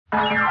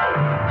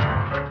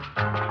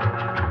Hi,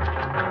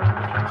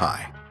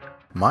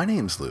 my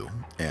name's Lou,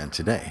 and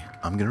today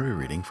I'm going to be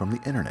reading from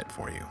the internet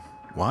for you.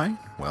 Why?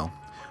 Well,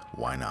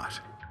 why not?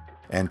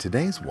 And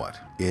today's what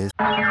is...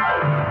 Hi,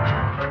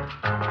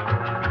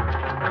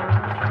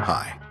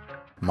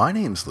 my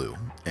name's Lou,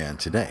 and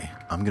today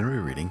I'm going to be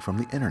reading from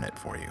the internet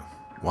for you.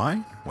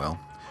 Why? Well,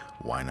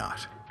 why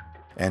not?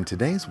 And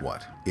today's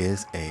what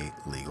is a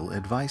legal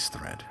advice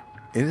thread.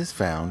 It is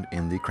found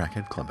in the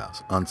Crackhead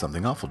Clubhouse on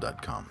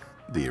somethingawful.com.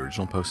 The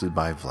original posted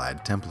by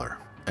Vlad Templar,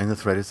 and the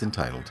thread is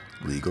entitled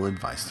Legal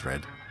Advice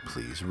Thread,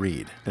 Please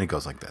Read. And it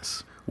goes like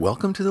this.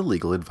 Welcome to the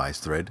Legal Advice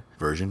Thread,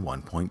 version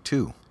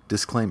 1.2.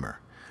 Disclaimer.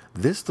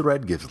 This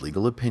thread gives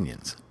legal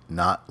opinions,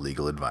 not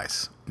legal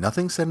advice.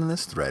 Nothing said in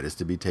this thread is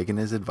to be taken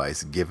as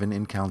advice given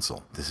in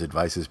counsel. This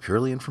advice is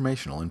purely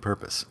informational in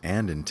purpose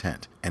and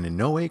intent, and in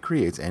no way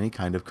creates any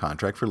kind of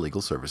contract for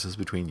legal services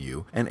between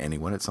you and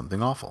anyone at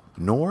Something Awful,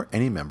 nor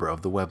any member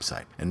of the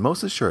website, and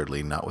most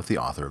assuredly not with the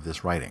author of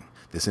this writing.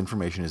 This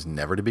information is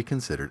never to be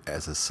considered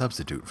as a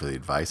substitute for the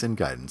advice and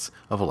guidance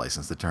of a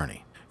licensed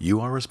attorney. You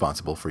are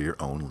responsible for your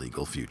own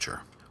legal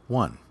future.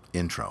 1.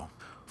 Intro.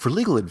 For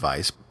legal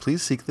advice,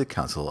 please seek the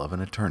counsel of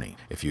an attorney.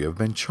 If you have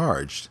been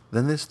charged,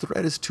 then this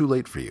thread is too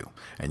late for you,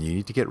 and you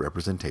need to get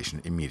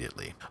representation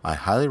immediately. I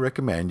highly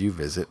recommend you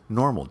visit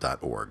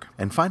normal.org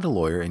and find a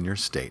lawyer in your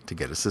state to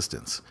get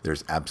assistance.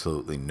 There's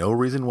absolutely no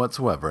reason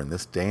whatsoever in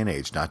this day and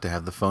age not to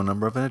have the phone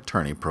number of an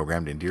attorney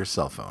programmed into your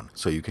cell phone,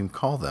 so you can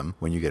call them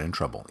when you get in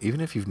trouble,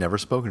 even if you've never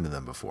spoken to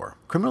them before.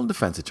 Criminal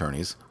defense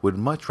attorneys would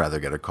much rather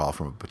get a call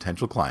from a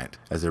potential client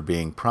as they're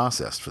being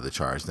processed for the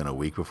charge than a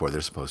week before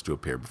they're supposed to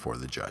appear before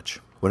the judge.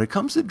 When it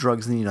comes to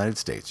drugs in the United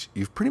States,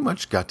 you've pretty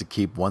much got to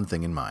keep one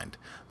thing in mind.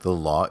 The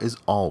law is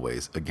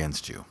always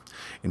against you.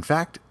 In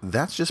fact,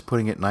 that's just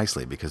putting it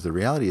nicely, because the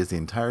reality is the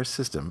entire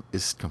system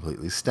is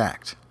completely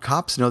stacked.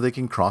 Cops know they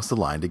can cross the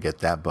line to get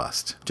that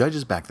bust.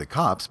 Judges back the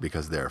cops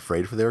because they're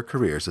afraid for their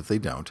careers if they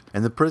don't,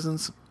 and the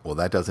prisons, well,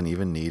 that doesn't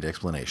even need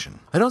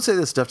explanation. I don't say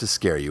this stuff to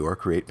scare you or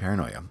create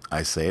paranoia.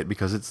 I say it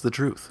because it's the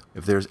truth.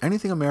 If there's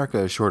anything America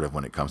is short of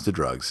when it comes to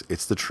drugs,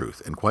 it's the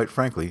truth, and quite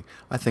frankly,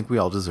 I think we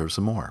all deserve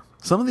some more.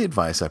 Some of the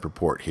advice I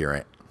purport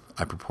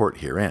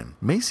herein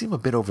may seem a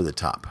bit over the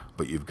top,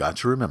 but you've got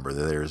to remember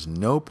that there is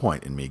no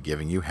point in me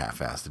giving you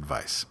half-assed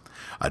advice.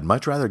 I'd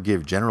much rather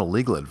give general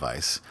legal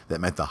advice that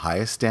met the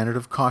highest standard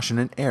of caution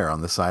and err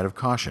on the side of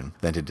caution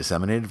than to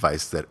disseminate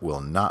advice that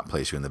will not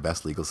place you in the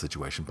best legal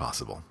situation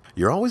possible.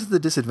 You're always at the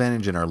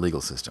disadvantage in our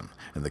legal system,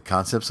 and the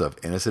concepts of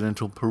innocent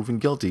until proven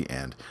guilty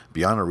and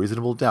beyond a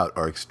reasonable doubt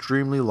are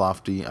extremely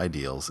lofty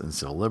ideals in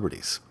civil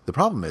liberties. The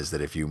problem is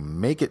that if you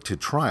make it to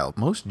trial,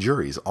 most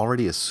juries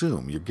already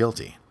assume you're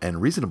guilty,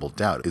 and reasonable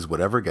doubt is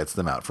whatever gets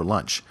them out for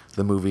lunch,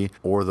 the movie,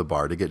 or the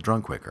bar to get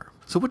drunk quicker.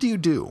 So what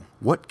do?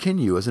 What can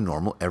you as a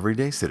normal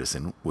everyday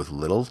citizen with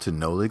little to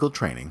no legal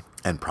training,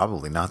 and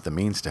probably not the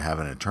means to have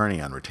an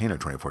attorney on retainer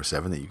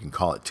 24/7 that you can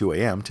call at 2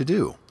 a.m. to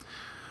do?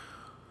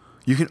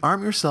 You can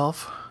arm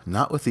yourself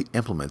not with the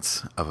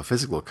implements of a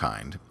physical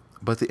kind,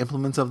 but the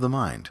implements of the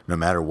mind. No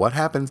matter what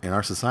happens in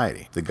our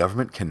society, the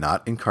government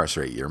cannot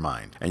incarcerate your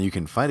mind, and you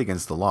can fight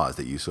against the laws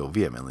that you so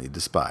vehemently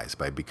despise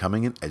by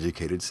becoming an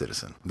educated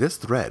citizen. This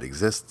thread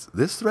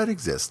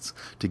exists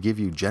to give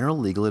you general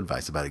legal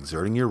advice about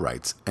exerting your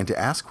rights and to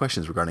ask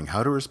questions regarding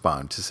how to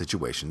respond to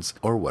situations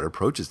or what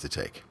approaches to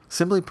take.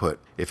 Simply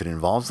put, if it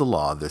involves the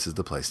law, this is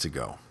the place to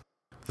go.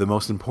 The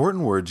most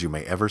important words you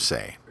may ever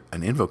say,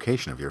 an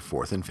invocation of your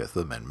 4th and 5th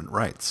Amendment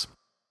rights.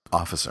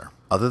 Officer,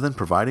 other than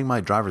providing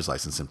my driver's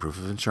license and proof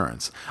of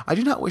insurance, I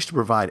do not wish to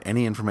provide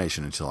any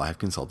information until I have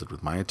consulted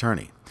with my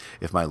attorney.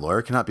 If my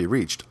lawyer cannot be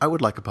reached, I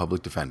would like a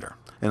public defender,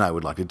 and I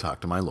would like to talk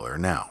to my lawyer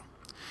now.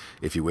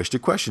 If you wish to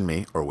question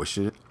me or wish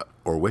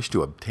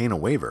to obtain a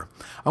waiver,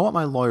 I want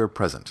my lawyer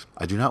present.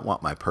 I do not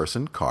want my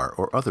person, car,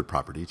 or other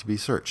property to be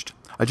searched.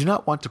 I do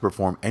not want to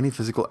perform any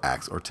physical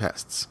acts or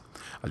tests.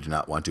 I do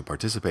not want to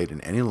participate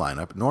in any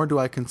lineup, nor do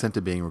I consent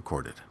to being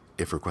recorded.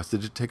 If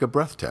requested to take a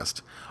breath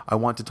test, I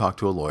want to talk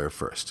to a lawyer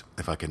first.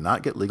 If I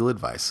cannot get legal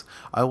advice,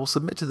 I will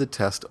submit to the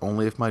test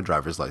only if my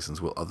driver's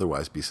license will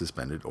otherwise be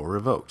suspended or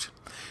revoked.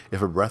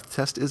 If a breath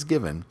test is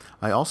given,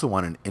 I also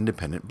want an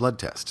independent blood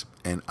test,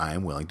 and I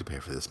am willing to pay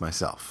for this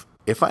myself.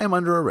 If I am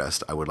under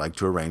arrest, I would like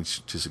to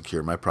arrange to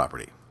secure my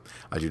property.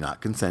 I do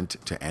not consent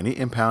to any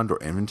impound or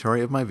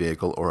inventory of my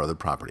vehicle or other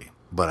property.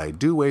 But I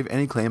do waive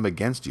any claim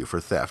against you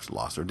for theft,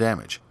 loss, or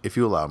damage, if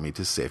you allow me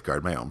to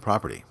safeguard my own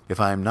property. If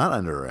I am not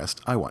under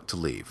arrest, I want to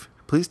leave.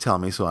 Please tell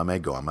me so I may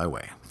go on my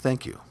way.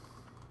 Thank you.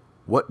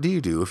 What do you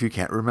do if you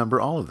can't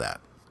remember all of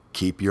that?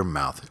 Keep your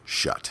mouth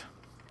shut.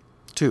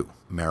 2.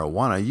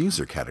 Marijuana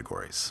user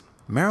categories.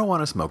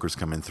 Marijuana smokers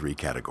come in 3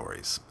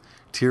 categories.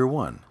 Tier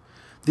 1.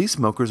 These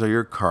smokers are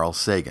your Carl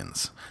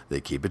Sagans. They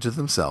keep it to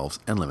themselves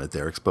and limit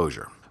their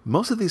exposure.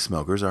 Most of these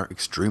smokers are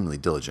extremely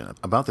diligent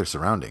about their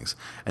surroundings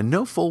and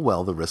know full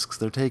well the risks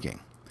they're taking.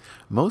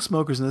 Most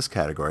smokers in this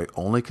category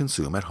only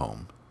consume at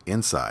home,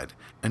 inside,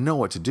 and know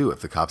what to do if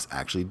the cops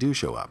actually do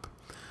show up.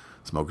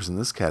 Smokers in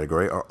this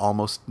category are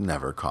almost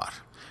never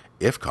caught.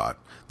 If caught,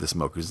 The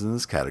smokers in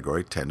this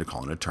category tend to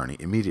call an attorney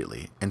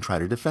immediately and try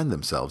to defend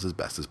themselves as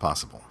best as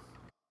possible.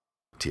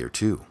 Tier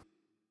 2.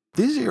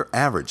 These are your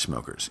average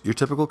smokers, your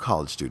typical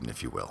college student,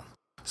 if you will.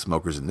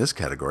 Smokers in this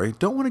category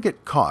don't want to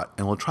get caught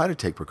and will try to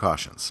take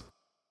precautions.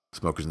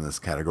 Smokers in this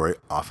category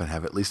often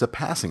have at least a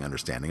passing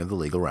understanding of the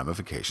legal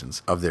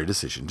ramifications of their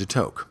decision to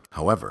toke.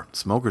 However,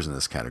 smokers in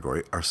this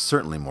category are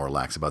certainly more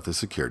lax about their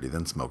security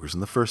than smokers in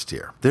the first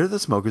tier. They're the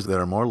smokers that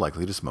are more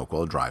likely to smoke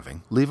while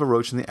driving, leave a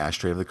roach in the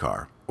ashtray of the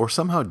car, or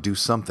somehow do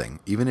something,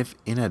 even if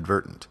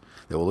inadvertent,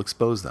 that will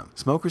expose them.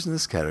 Smokers in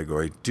this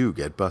category do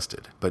get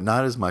busted, but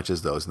not as much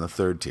as those in the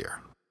third tier.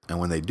 And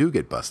when they do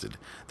get busted,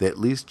 they at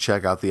least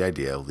check out the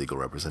idea of legal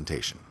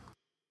representation.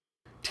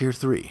 Tier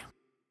 3.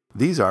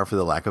 These are, for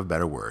the lack of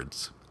better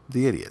words,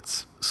 the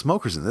idiots.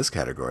 Smokers in this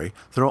category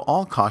throw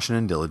all caution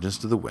and diligence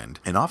to the wind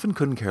and often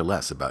couldn't care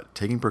less about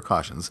taking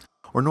precautions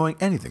or knowing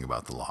anything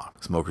about the law.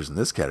 Smokers in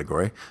this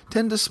category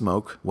tend to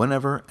smoke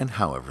whenever and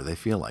however they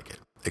feel like it.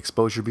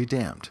 Exposure be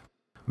damned.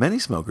 Many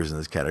smokers in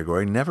this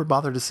category never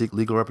bother to seek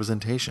legal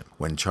representation.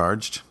 When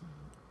charged,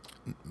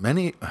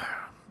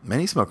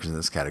 Many smokers in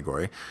this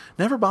category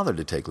never bothered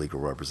to take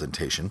legal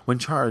representation when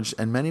charged,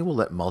 and many will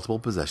let multiple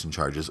possession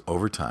charges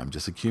over time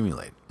just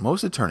accumulate.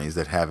 Most attorneys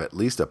that have at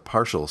least a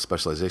partial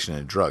specialization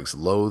in drugs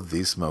loathe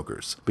these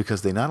smokers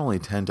because they not only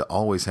tend to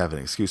always have an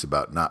excuse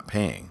about not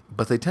paying,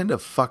 but they tend to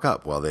fuck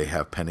up while they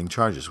have pending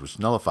charges, which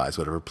nullifies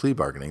whatever plea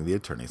bargaining the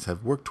attorneys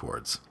have worked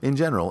towards. In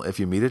general, if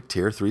you meet a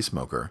Tier 3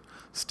 smoker,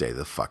 stay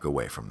the fuck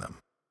away from them.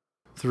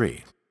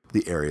 3.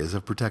 The areas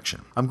of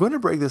protection. I'm going to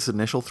break this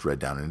initial thread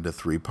down into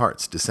 3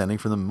 parts, descending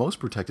from the most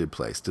protected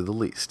place to the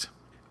least.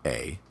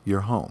 A.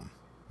 Your home.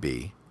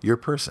 B. Your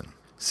person.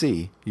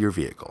 C. Your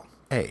vehicle.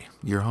 A.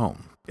 Your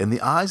home. In the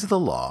eyes of the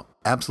law,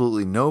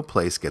 absolutely no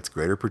place gets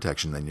greater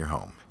protection than your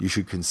home. You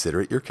should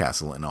consider it your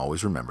castle and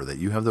always remember that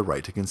you have the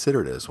right to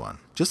consider it as one.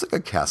 Just like a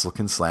castle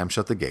can slam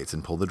shut the gates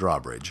and pull the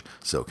drawbridge,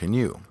 so can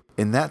you.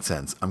 In that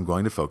sense, I'm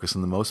going to focus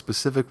on the most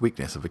specific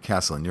weakness of a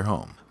castle in your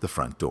home, the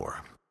front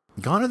door.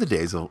 Gone are the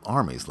days of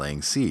armies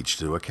laying siege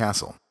to a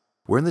castle.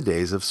 We're in the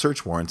days of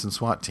search warrants and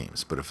SWAT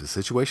teams, but if a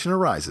situation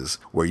arises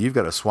where you've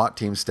got a SWAT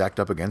team stacked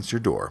up against your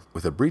door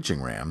with a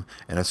breaching ram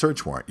and a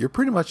search warrant, you're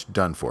pretty much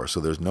done for, so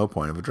there's no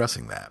point of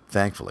addressing that.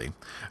 Thankfully,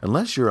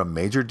 unless you're a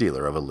major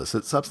dealer of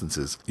illicit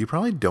substances, you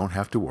probably don't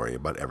have to worry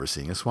about ever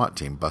seeing a SWAT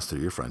team bust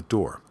through your front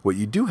door. What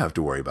you do have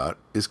to worry about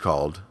is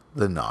called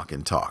the knock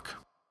and talk.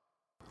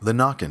 The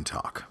knock and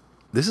talk.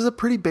 This is a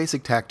pretty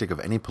basic tactic of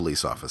any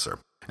police officer,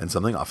 and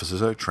something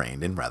officers are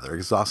trained in rather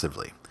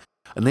exhaustively.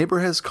 A neighbor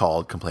has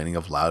called complaining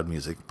of loud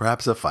music,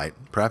 perhaps a fight,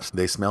 perhaps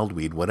they smelled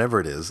weed, whatever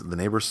it is the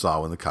neighbors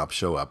saw when the cops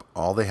show up.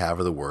 All they have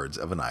are the words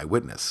of an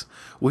eyewitness,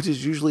 which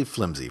is usually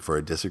flimsy for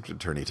a district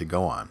attorney to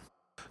go on.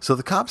 So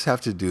the cops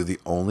have to do the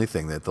only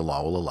thing that the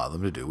law will allow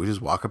them to do, which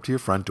is walk up to your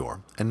front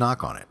door and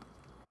knock on it.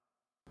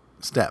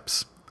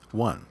 Steps.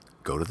 1.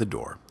 Go to the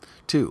door.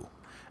 2.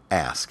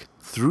 Ask,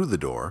 through the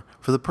door,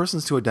 for the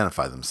persons to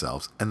identify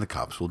themselves, and the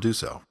cops will do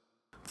so.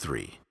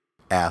 3.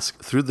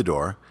 Ask, through the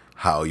door,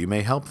 how you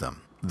may help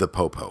them, the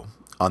popo,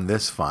 on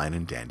this fine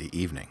and dandy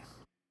evening.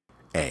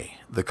 A.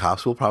 The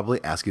cops will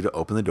probably ask you to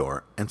open the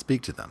door and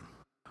speak to them.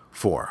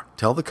 4.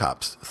 Tell the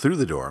cops, through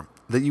the door,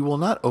 that you will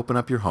not open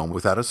up your home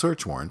without a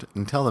search warrant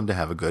and tell them to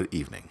have a good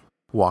evening.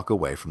 Walk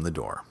away from the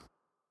door.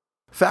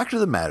 Fact of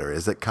the matter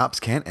is that cops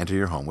can't enter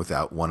your home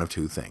without one of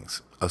 2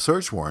 things, a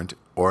search warrant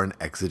or an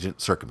exigent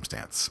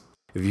circumstance.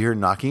 If you hear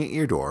knocking at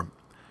your door,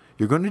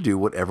 you're going to do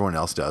what everyone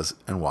else does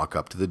and walk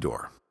up to the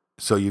door.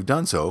 So you've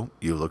done so,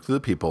 you look to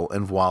the people,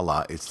 and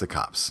voila, it's the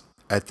cops.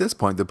 At this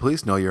point, the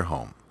police know you're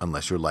home,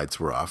 unless your lights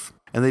were off,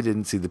 and they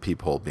didn't see the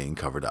peephole being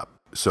covered up.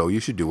 So you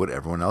should do what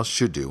everyone else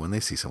should do when they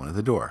see someone at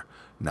the door,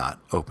 not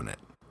open it.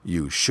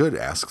 You should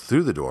ask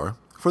through the door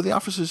for the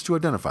officers to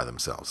identify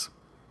themselves.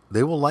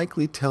 They will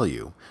likely tell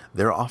you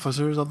they're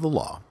officers of the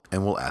law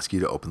and will ask you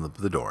to open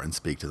the door and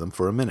speak to them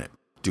for a minute.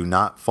 Do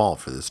not fall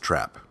for this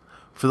trap.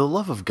 For the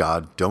love of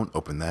God, don't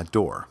open that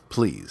door,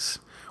 please.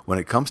 When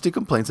it comes to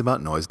complaints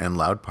about noise and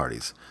loud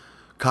parties,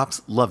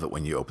 cops love it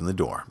when you open the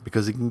door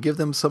because it can give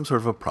them some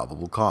sort of a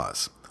probable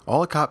cause.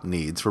 All a cop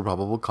needs for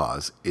probable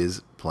cause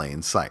is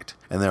plain sight,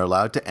 and they're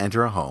allowed to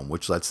enter a home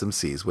which lets them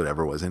seize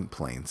whatever was in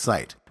plain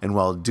sight. And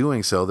while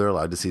doing so, they're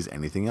allowed to seize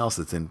anything else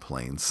that's in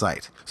plain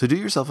sight. So do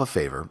yourself a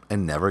favor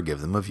and never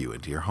give them a view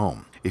into your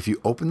home. If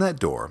you open that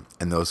door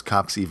and those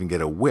cops even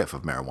get a whiff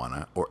of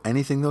marijuana or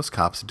anything those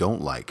cops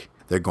don't like,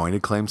 they're going to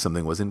claim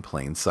something was in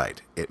plain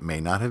sight. It may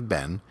not have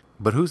been,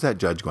 but who's that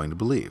judge going to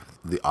believe?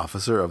 The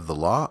officer of the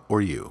law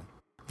or you?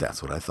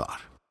 That's what I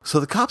thought. So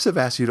the cops have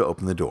asked you to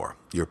open the door.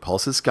 Your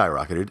pulse has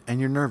skyrocketed and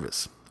you're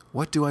nervous.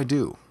 What do I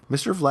do?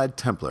 Mr. Vlad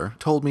Templar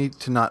told me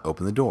to not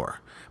open the door.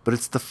 But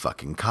it's the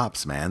fucking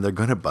cops, man. They're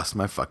going to bust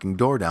my fucking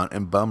door down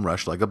and bum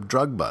rush like a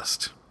drug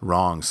bust.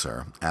 Wrong,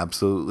 sir.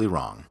 Absolutely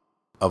wrong.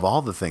 Of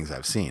all the things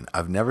I've seen,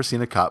 I've never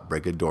seen a cop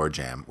break a door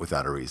jamb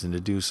without a reason to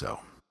do so.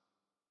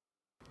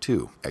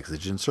 2.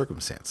 Exigent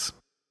circumstance.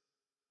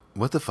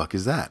 What the fuck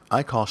is that?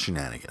 I call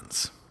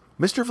shenanigans.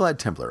 Mr. Vlad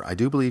Templar, I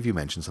do believe you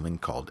mentioned something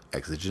called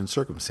exigent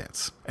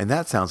circumstance. And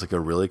that sounds like a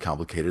really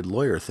complicated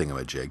lawyer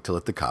thingamajig to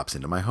let the cops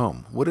into my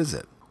home. What is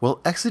it? Well,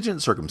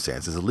 exigent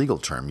circumstance is a legal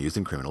term used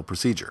in criminal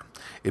procedure.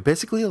 It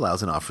basically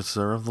allows an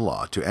officer of the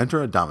law to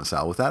enter a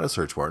domicile without a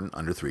search warrant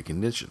under 3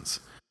 conditions.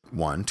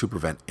 1. To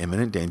prevent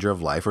imminent danger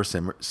of life or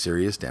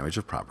serious damage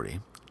of property.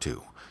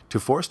 2. To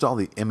forestall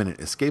the imminent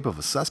escape of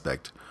a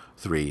suspect.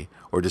 3.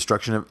 Or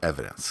destruction of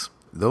evidence.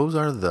 Those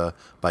are the,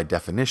 by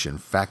definition,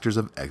 factors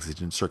of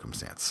exigent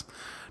circumstance.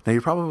 Now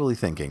you're probably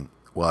thinking,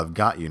 well, I've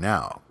got you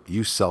now,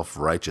 you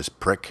self-righteous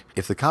prick.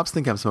 If the cops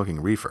think I'm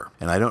smoking reefer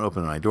and I don't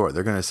open my door,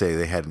 they're going to say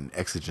they had an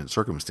exigent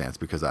circumstance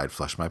because I'd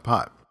flushed my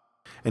pot.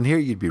 And here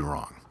you'd be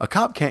wrong. A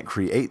cop can't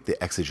create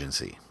the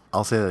exigency.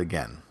 I'll say that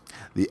again.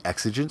 The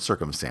exigent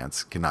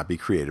circumstance cannot be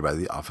created by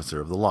the officer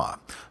of the law.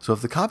 So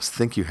if the cops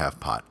think you have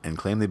pot and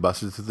claim they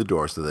busted through the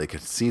door so they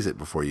could seize it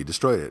before you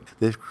destroyed it,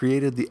 they've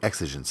created the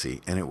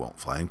exigency and it won't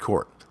fly in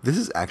court. This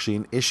is actually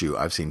an issue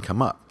I've seen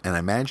come up, and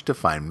I managed to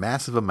find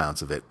massive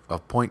amounts of it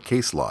of point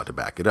case law to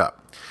back it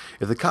up.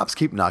 If the cops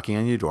keep knocking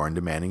on your door and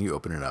demanding you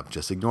open it up,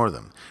 just ignore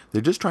them.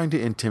 They're just trying to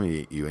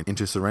intimidate you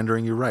into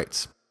surrendering your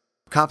rights.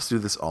 Cops do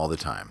this all the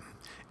time.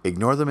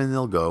 Ignore them and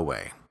they'll go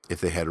away. If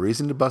they had a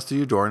reason to bust through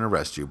your door and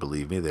arrest you,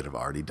 believe me, they'd have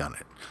already done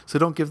it. So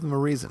don't give them a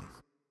reason.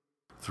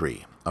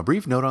 3. A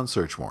brief note on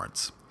search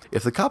warrants.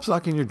 If the cops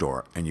knock on your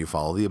door and you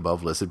follow the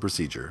above listed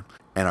procedure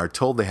and are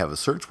told they have a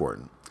search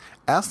warrant,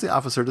 ask the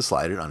officer to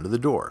slide it under the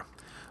door.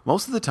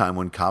 Most of the time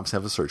when cops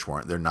have a search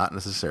warrant, they're not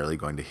necessarily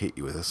going to hit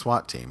you with a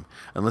SWAT team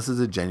unless it's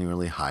a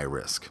genuinely high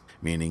risk,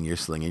 meaning you're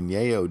slinging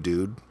yayo,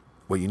 dude.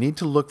 What you need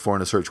to look for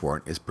in a search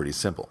warrant is pretty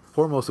simple.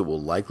 Foremost, it will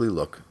likely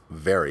look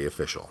very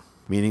official,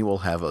 meaning we'll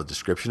have a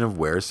description of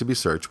where is to be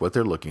searched, what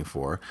they're looking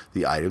for,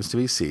 the items to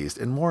be seized,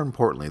 and more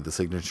importantly, the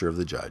signature of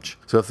the judge.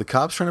 So if the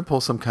cop's trying to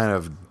pull some kind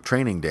of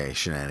training day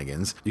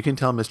shenanigans, you can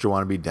tell Mr.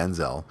 Wannabe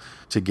Denzel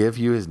to give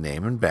you his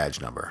name and badge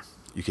number.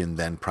 You can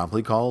then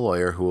promptly call a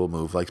lawyer who will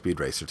move like Speed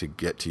Racer to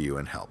get to you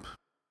and help.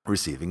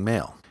 Receiving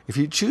mail. If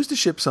you choose to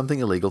ship something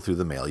illegal through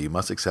the mail, you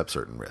must accept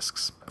certain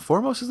risks.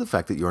 Foremost is the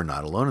fact that you are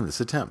not alone in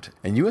this attempt,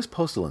 and U.S.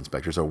 postal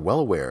inspectors are well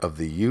aware of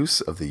the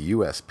use of the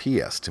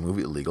USPS to move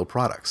illegal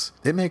products.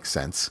 It makes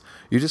sense.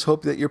 You just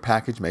hope that your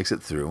package makes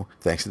it through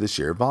thanks to the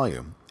sheer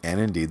volume, and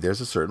indeed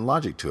there's a certain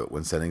logic to it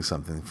when sending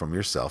something from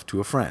yourself to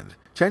a friend.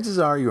 Chances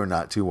are you are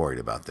not too worried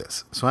about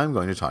this, so I'm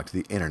going to talk to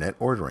the internet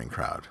ordering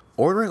crowd.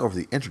 Ordering over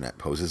the internet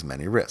poses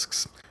many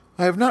risks.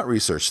 I have not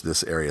researched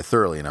this area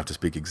thoroughly enough to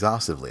speak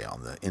exhaustively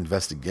on the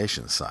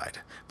investigation side,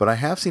 but I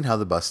have seen how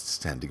the busts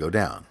tend to go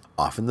down.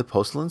 Often the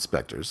postal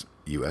inspectors,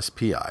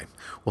 USPI,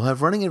 will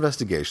have running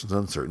investigations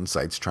on certain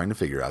sites trying to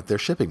figure out their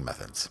shipping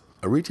methods.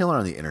 A retailer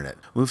on the internet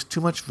moves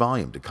too much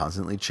volume to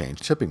constantly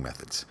change shipping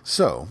methods.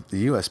 So,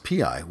 the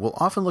USPI will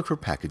often look for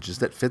packages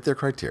that fit their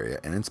criteria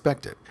and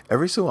inspect it.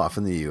 Every so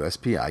often the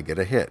USPI get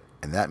a hit,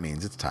 and that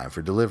means it's time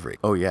for delivery.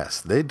 Oh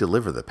yes, they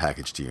deliver the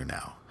package to you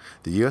now.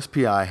 The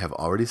USPI have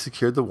already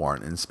secured the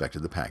warrant and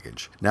inspected the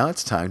package. Now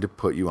it's time to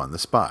put you on the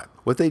spot.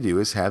 What they do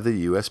is have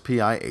the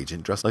USPI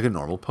agent dressed like a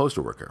normal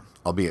postal worker,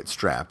 albeit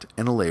strapped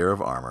in a layer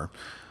of armor,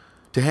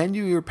 to hand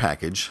you your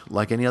package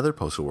like any other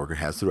postal worker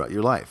has throughout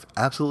your life.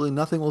 Absolutely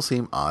nothing will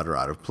seem odd or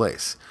out of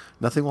place.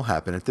 Nothing will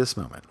happen at this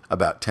moment.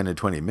 About 10 to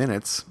 20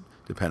 minutes,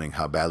 depending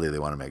how badly they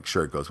want to make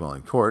sure it goes well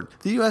in court,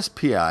 the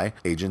USPI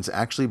agents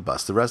actually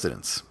bust the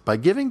residence. By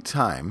giving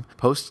time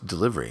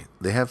post-delivery,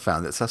 they have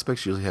found that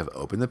suspects usually have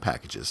opened the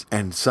packages,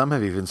 and some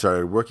have even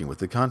started working with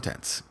the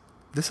contents.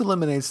 This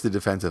eliminates the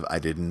defense of I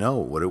didn't know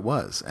what it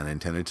was and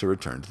intended to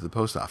return to the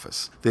post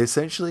office. They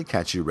essentially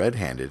catch you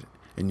red-handed,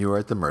 and you are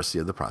at the mercy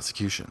of the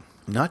prosecution.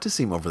 Not to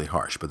seem overly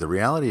harsh, but the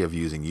reality of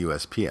using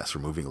USPS for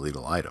moving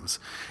illegal items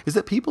is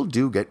that people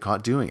do get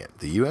caught doing it.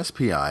 The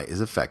USPI is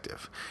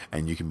effective,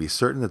 and you can be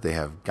certain that they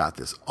have got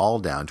this all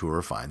down to a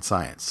refined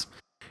science.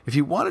 If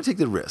you want to take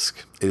the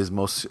risk, it is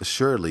most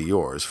assuredly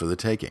yours for the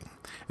taking.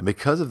 And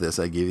because of this,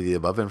 I give you the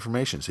above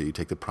information so you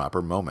take the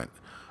proper moment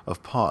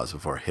of pause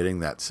before hitting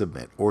that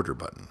submit order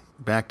button.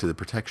 Back to the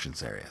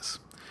protections areas.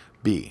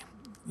 B.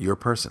 Your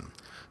person.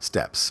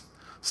 Steps.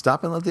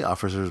 Stop and let the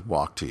officers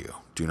walk to you.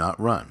 Do not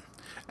run.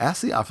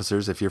 Ask the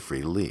officers if you're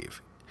free to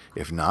leave.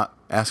 If not,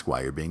 ask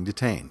why you're being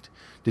detained.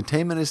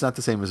 Detainment is not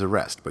the same as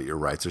arrest, but your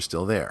rights are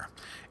still there.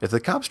 If the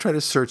cops try to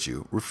search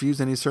you,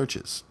 refuse any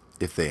searches.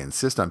 If they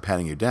insist on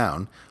patting you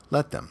down,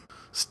 let them.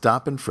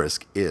 Stop and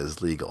frisk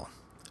is legal.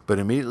 But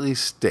immediately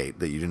state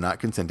that you do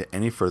not consent to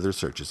any further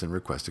searches and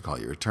request to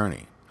call your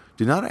attorney.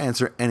 Do not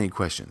answer any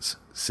questions.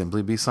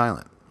 Simply be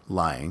silent.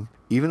 Lying,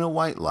 even a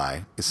white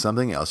lie, is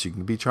something else you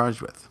can be charged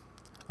with.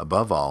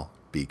 Above all,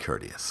 be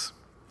courteous.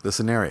 The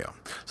scenario.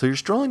 So you're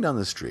strolling down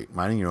the street,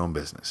 minding your own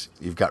business.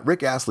 You've got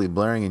Rick Astley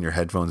blaring in your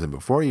headphones, and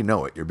before you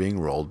know it, you're being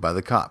rolled by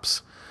the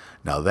cops.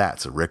 Now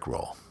that's a Rick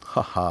roll.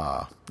 Ha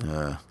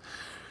ha.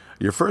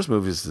 Your first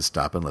move is to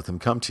stop and let them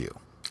come to you.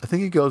 I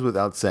think it goes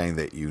without saying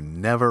that you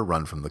never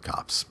run from the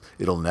cops.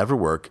 It'll never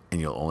work, and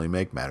you'll only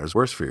make matters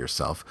worse for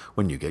yourself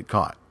when you get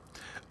caught.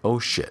 Oh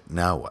shit,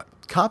 now what?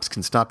 Cops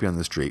can stop you on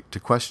the street to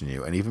question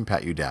you and even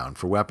pat you down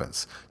for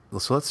weapons.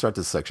 So let's start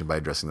this section by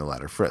addressing the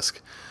latter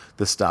frisk,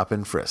 the stop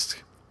and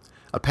frisk.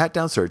 A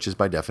pat-down search is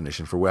by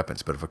definition for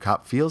weapons, but if a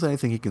cop feels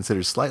anything he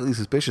considers slightly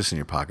suspicious in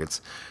your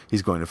pockets,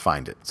 he's going to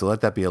find it. So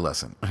let that be a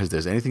lesson. If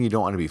there's anything you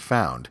don't want to be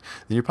found,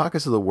 then your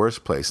pockets are the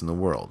worst place in the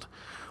world.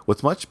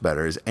 What's much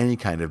better is any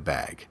kind of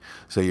bag.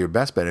 So your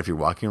best bet if you're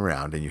walking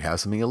around and you have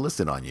something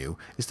illicit on you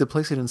is to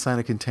place it inside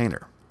a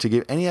container. To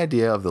give any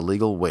idea of the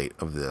legal weight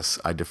of this,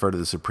 I defer to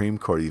the Supreme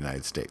Court of the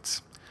United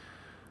States.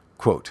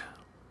 Quote,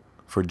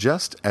 "For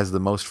just as the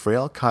most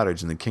frail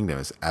cottage in the kingdom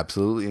is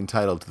absolutely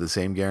entitled to the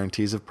same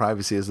guarantees of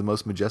privacy as the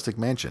most majestic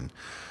mansion,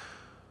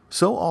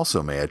 so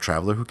also may a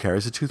traveler who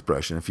carries a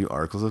toothbrush and a few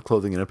articles of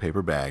clothing in a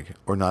paper bag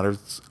or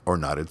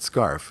knotted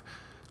scarf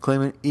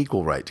claim an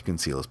equal right to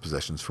conceal his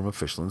possessions from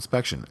official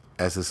inspection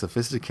as a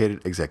sophisticated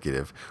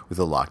executive with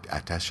a locked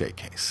attaché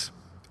case."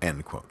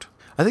 End quote.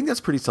 I think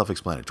that's pretty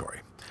self-explanatory.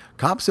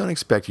 Cops don't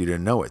expect you to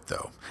know it,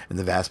 though, and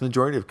the vast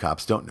majority of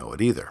cops don't know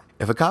it either.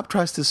 If a cop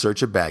tries to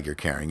search a bag you're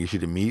carrying, you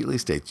should immediately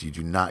state you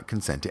do not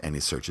consent to any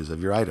searches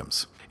of your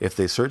items. If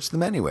they search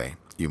them anyway,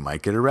 you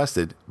might get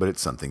arrested, but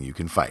it's something you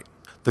can fight.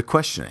 The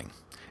questioning.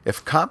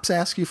 If cops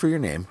ask you for your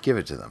name, give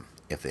it to them.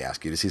 If they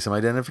ask you to see some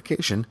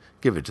identification,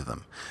 give it to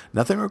them.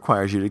 Nothing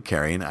requires you to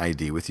carry an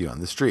ID with you on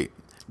the street,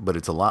 but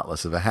it's a lot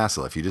less of a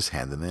hassle if you just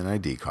hand them an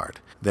ID card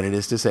than it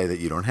is to say that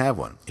you don't have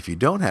one. If you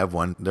don't have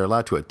one, they're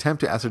allowed to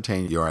attempt to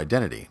ascertain your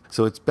identity,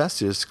 so it's best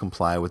to just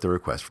comply with the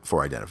request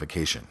for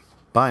identification.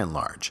 By and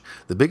large,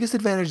 the biggest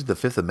advantage the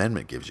Fifth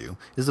Amendment gives you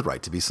is the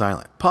right to be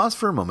silent. Pause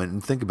for a moment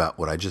and think about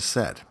what I just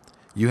said.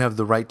 You have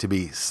the right to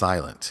be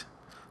silent.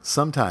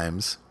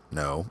 Sometimes,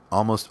 no,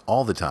 almost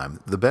all the time,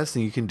 the best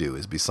thing you can do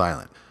is be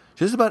silent.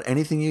 Just about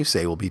anything you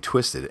say will be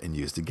twisted and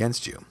used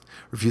against you.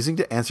 Refusing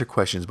to answer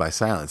questions by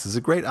silence is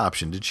a great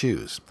option to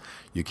choose.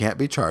 You can't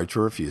be charged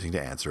for refusing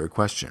to answer a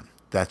question.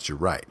 That's your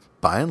right.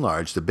 By and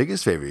large, the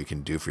biggest favor you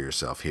can do for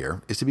yourself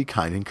here is to be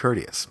kind and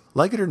courteous.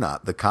 Like it or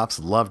not, the cops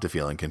love to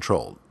feel in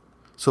control.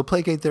 So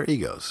placate their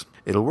egos.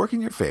 It'll work in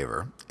your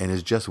favor and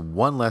is just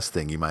one less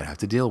thing you might have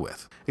to deal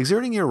with.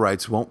 Exerting your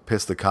rights won't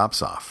piss the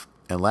cops off.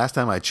 And last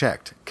time I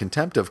checked,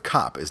 contempt of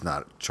cop is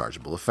not a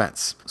chargeable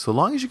offense. So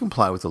long as you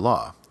comply with the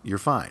law, you're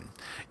fine,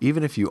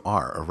 even if you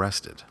are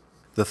arrested.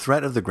 The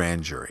threat of the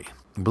grand jury.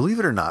 Believe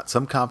it or not,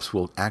 some cops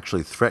will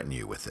actually threaten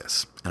you with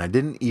this, and I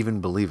didn't even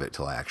believe it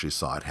till I actually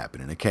saw it happen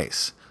in a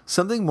case.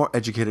 Something more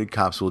educated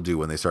cops will do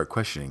when they start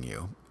questioning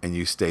you, and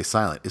you stay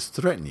silent, is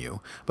threaten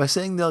you by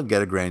saying they'll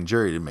get a grand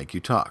jury to make you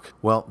talk.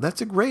 Well,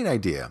 that's a great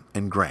idea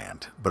and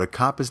grand, but a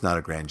cop is not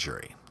a grand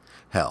jury.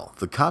 Hell,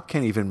 the cop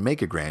can't even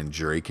make a grand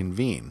jury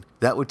convene.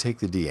 That would take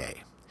the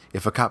DA.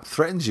 If a cop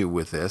threatens you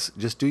with this,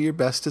 just do your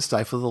best to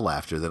stifle the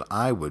laughter that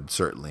I would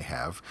certainly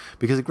have,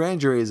 because a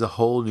grand jury is a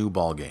whole new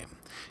ballgame.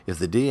 If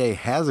the DA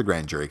has a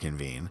grand jury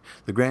convene,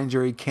 the grand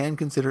jury can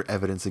consider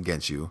evidence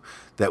against you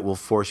that will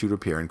force you to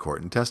appear in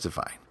court and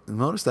testify.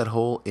 Notice that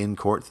whole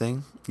in-court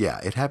thing? Yeah,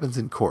 it happens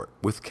in court,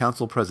 with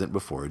counsel present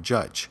before a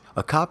judge.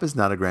 A cop is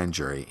not a grand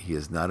jury, he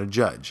is not a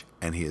judge,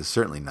 and he is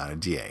certainly not a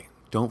DA.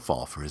 Don't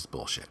fall for his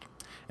bullshit.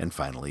 And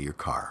finally, your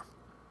car.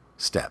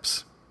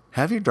 Steps.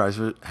 Have your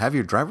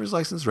driver's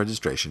license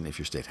registration, if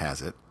your state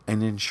has it,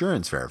 and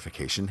insurance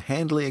verification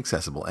handily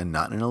accessible and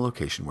not in a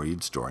location where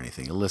you'd store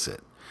anything illicit.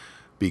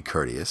 Be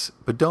courteous,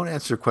 but don't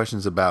answer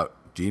questions about,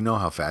 do you know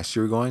how fast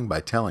you're going,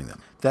 by telling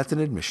them. That's an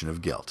admission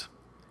of guilt.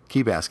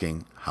 Keep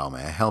asking, how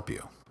may I help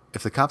you?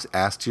 If the cops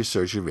ask to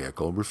search your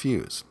vehicle,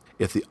 refuse.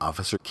 If the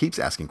officer keeps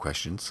asking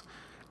questions,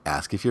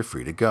 ask if you're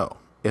free to go.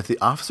 If the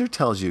officer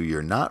tells you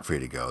you're not free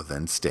to go,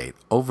 then state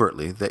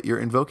overtly that you're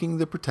invoking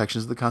the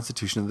protections of the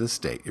Constitution of the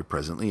state you're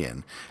presently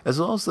in, as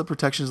well as the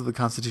protections of the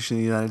Constitution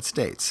of the United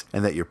States,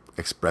 and that you're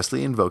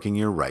expressly invoking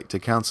your right to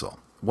counsel.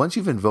 Once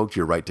you've invoked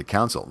your right to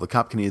counsel, the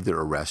cop can either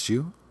arrest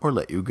you or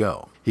let you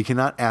go. He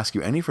cannot ask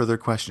you any further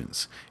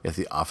questions. If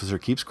the officer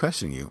keeps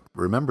questioning you,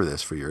 remember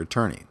this for your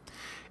attorney.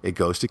 It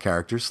goes to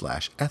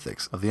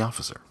character/ethics of the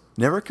officer.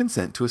 Never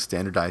consent to a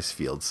standardized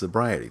field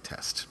sobriety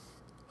test.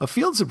 A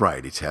field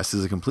sobriety test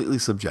is a completely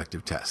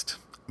subjective test,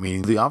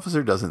 meaning the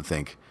officer doesn't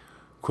think,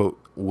 quote,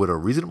 would a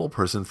reasonable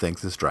person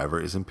think this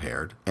driver is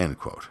impaired, end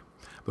quote,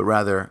 but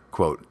rather,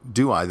 quote,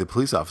 do I, the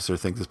police officer,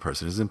 think this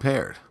person is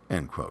impaired,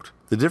 end quote.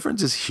 The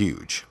difference is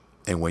huge,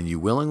 and when you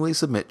willingly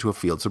submit to a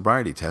field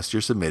sobriety test,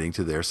 you're submitting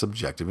to their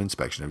subjective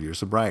inspection of your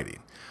sobriety.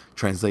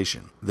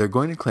 Translation, they're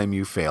going to claim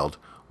you failed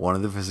one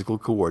of the physical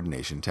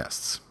coordination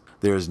tests.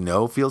 There is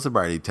no field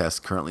sobriety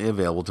test currently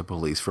available to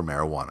police for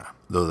marijuana.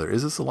 Though there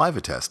is a saliva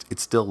test,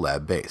 it's still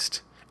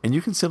lab-based. And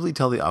you can simply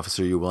tell the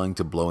officer you're willing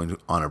to blow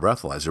on a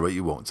breathalyzer, but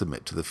you won't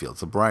submit to the field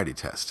sobriety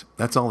test.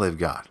 That's all they've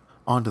got.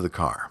 On to the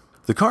car.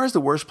 The car is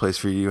the worst place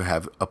for you to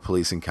have a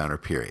police encounter,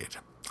 period.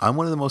 I'm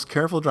one of the most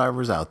careful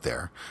drivers out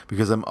there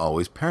because I'm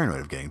always paranoid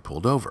of getting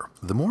pulled over.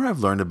 The more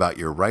I've learned about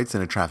your rights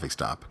in a traffic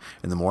stop,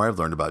 and the more I've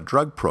learned about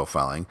drug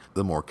profiling,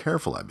 the more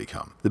careful I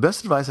become. The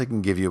best advice I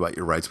can give you about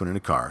your rights when in a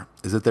car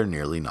is that they're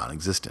nearly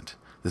non-existent.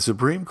 The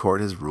Supreme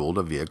Court has ruled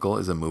a vehicle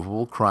is a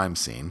movable crime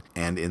scene,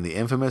 and in the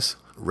infamous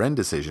Wren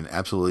decision,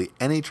 absolutely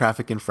any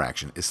traffic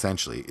infraction,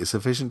 essentially, is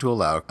sufficient to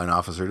allow an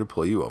officer to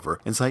pull you over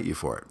and cite you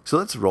for it. So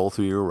let's roll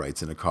through your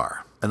rights in a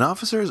car. An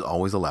officer is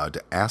always allowed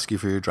to ask you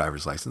for your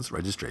driver's license,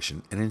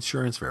 registration, and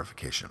insurance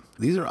verification.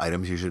 These are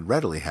items you should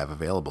readily have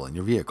available in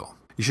your vehicle.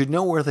 You should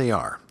know where they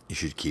are. You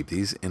should keep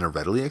these in a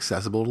readily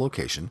accessible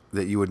location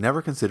that you would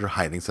never consider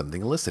hiding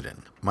something illicit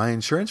in. My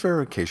insurance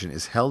verification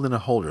is held in a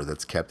holder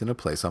that's kept in a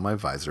place on my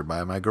visor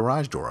by my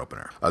garage door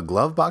opener. A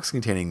glove box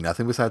containing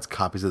nothing besides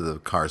copies of the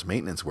car's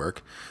maintenance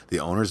work, the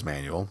owner's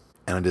manual,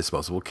 and a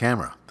disposable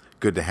camera.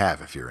 Good to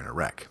have if you're in a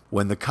wreck.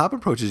 When the cop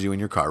approaches you in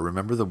your car,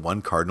 remember the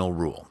one cardinal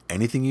rule.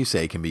 Anything you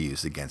say can be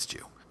used against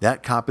you.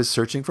 That cop is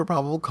searching for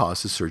probable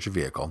cause to search a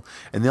vehicle,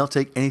 and they'll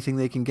take anything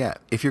they can get.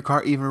 If your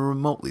car even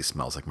remotely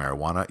smells like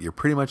marijuana, you're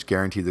pretty much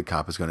guaranteed the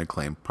cop is going to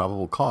claim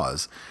probable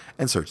cause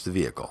and search the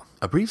vehicle.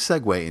 A brief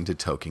segue into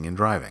toking and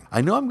driving.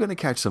 I know I'm going to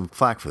catch some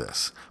flack for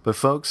this, but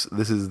folks,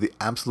 this is the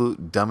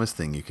absolute dumbest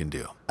thing you can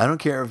do. I don't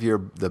care if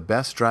you're the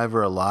best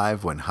driver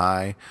alive when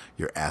high,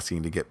 you're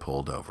asking to get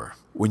pulled over.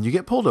 When you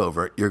get pulled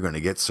over, you're going to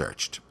get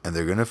searched, and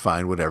they're going to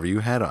find whatever you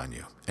had on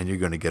you, and you're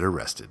going to get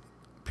arrested.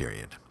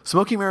 Period.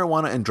 Smoking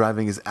marijuana and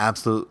driving is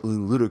absolutely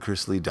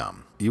ludicrously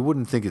dumb. You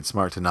wouldn't think it's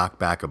smart to knock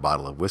back a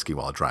bottle of whiskey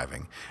while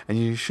driving, and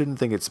you shouldn't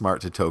think it's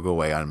smart to toke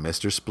away on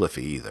Mr.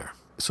 Spliffy either.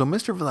 So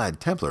Mr. Vlad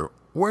Templar,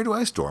 where do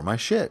I store my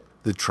shit?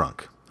 The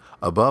trunk.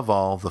 Above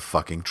all, the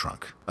fucking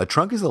trunk. A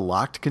trunk is a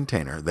locked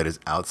container that is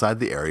outside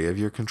the area of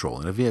your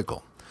control in a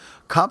vehicle.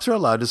 Cops are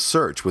allowed to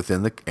search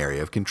within the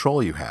area of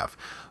control you have,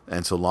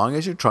 and so long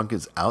as your trunk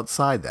is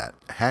outside that,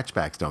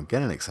 hatchbacks don't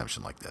get an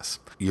exemption like this.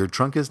 Your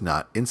trunk is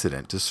not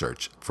incident to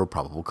search for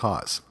probable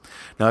cause.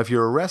 Now, if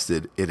you're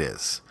arrested, it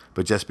is.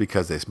 But just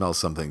because they smell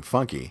something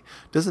funky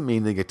doesn't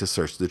mean they get to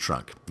search the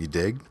trunk. You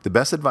dig? The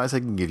best advice I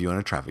can give you on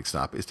a traffic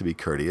stop is to be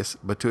courteous,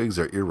 but to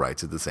exert your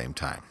rights at the same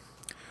time.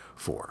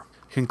 4.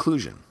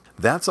 Conclusion.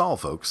 That's all,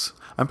 folks.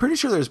 I'm pretty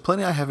sure there's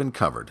plenty I haven't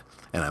covered,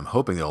 and I'm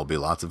hoping there will be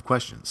lots of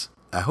questions.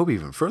 I hope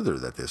even further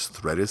that this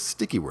thread is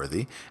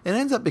sticky-worthy and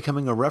ends up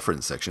becoming a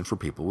reference section for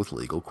people with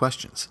legal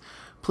questions.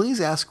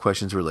 Please ask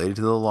questions related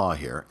to the law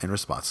here, and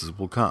responses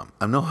will come.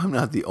 I know I'm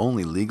not the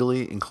only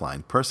legally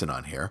inclined person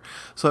on here,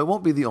 so I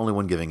won't be the only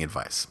one giving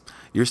advice.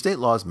 Your state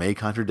laws may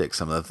contradict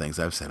some of the things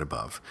I've said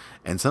above,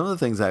 and some of the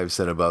things I've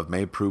said above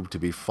may prove to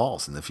be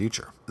false in the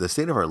future. The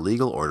state of our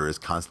legal order is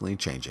constantly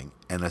changing,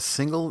 and a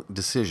single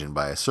decision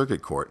by a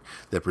circuit court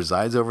that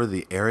presides over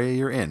the area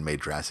you're in may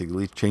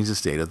drastically change the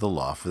state of the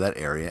law for that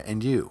area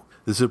and you.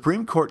 The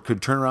Supreme Court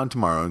could turn around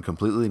tomorrow and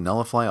completely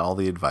nullify all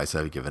the advice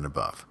I've given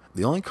above.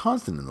 The only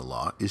constant in the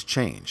law is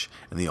change,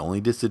 and the only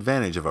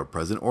disadvantage of our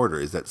present order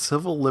is that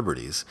civil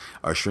liberties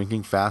are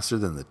shrinking faster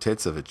than the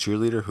tits of a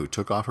cheerleader who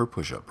took off her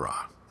push-up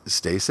bra.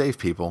 Stay safe,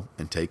 people,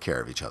 and take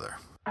care of each other.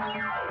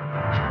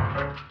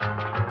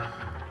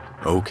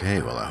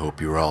 Okay, well, I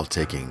hope you're all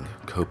taking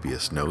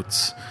copious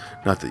notes.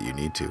 Not that you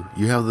need to.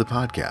 You have the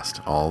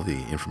podcast. All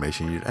the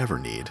information you'd ever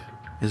need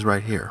is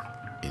right here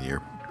in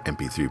your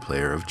MP3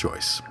 player of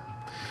choice.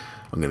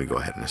 I'm going to go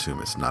ahead and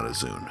assume it's not a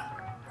Zune.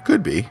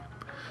 Could be.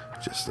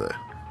 Just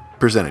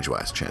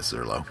percentage-wise, chances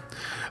are low.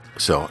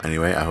 So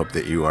anyway, I hope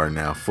that you are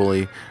now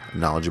fully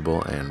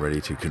knowledgeable and ready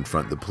to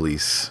confront the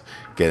police,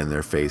 get in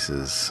their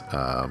faces,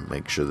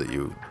 make sure that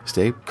you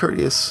stay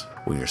courteous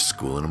when you're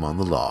schooling them on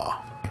the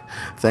law.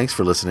 Thanks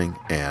for listening,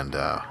 and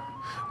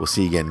we'll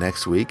see you again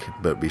next week,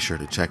 but be sure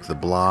to check the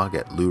blog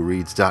at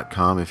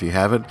loureads.com if you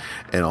haven't,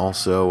 and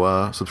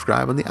also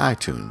subscribe on the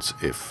iTunes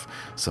if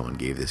someone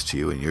gave this to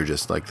you and you're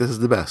just like, this is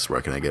the best,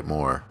 where can I get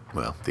more?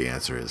 Well, the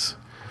answer is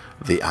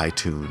the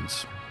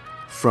iTunes,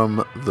 from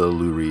the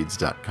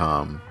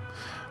loureads.com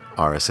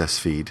RSS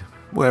feed,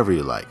 wherever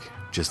you like.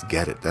 Just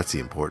get it. That's the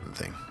important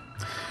thing.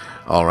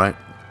 All right.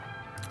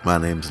 My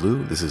name's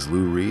Lou. This is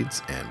Lou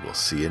Reads, and we'll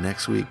see you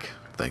next week.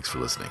 Thanks for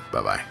listening.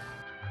 Bye-bye.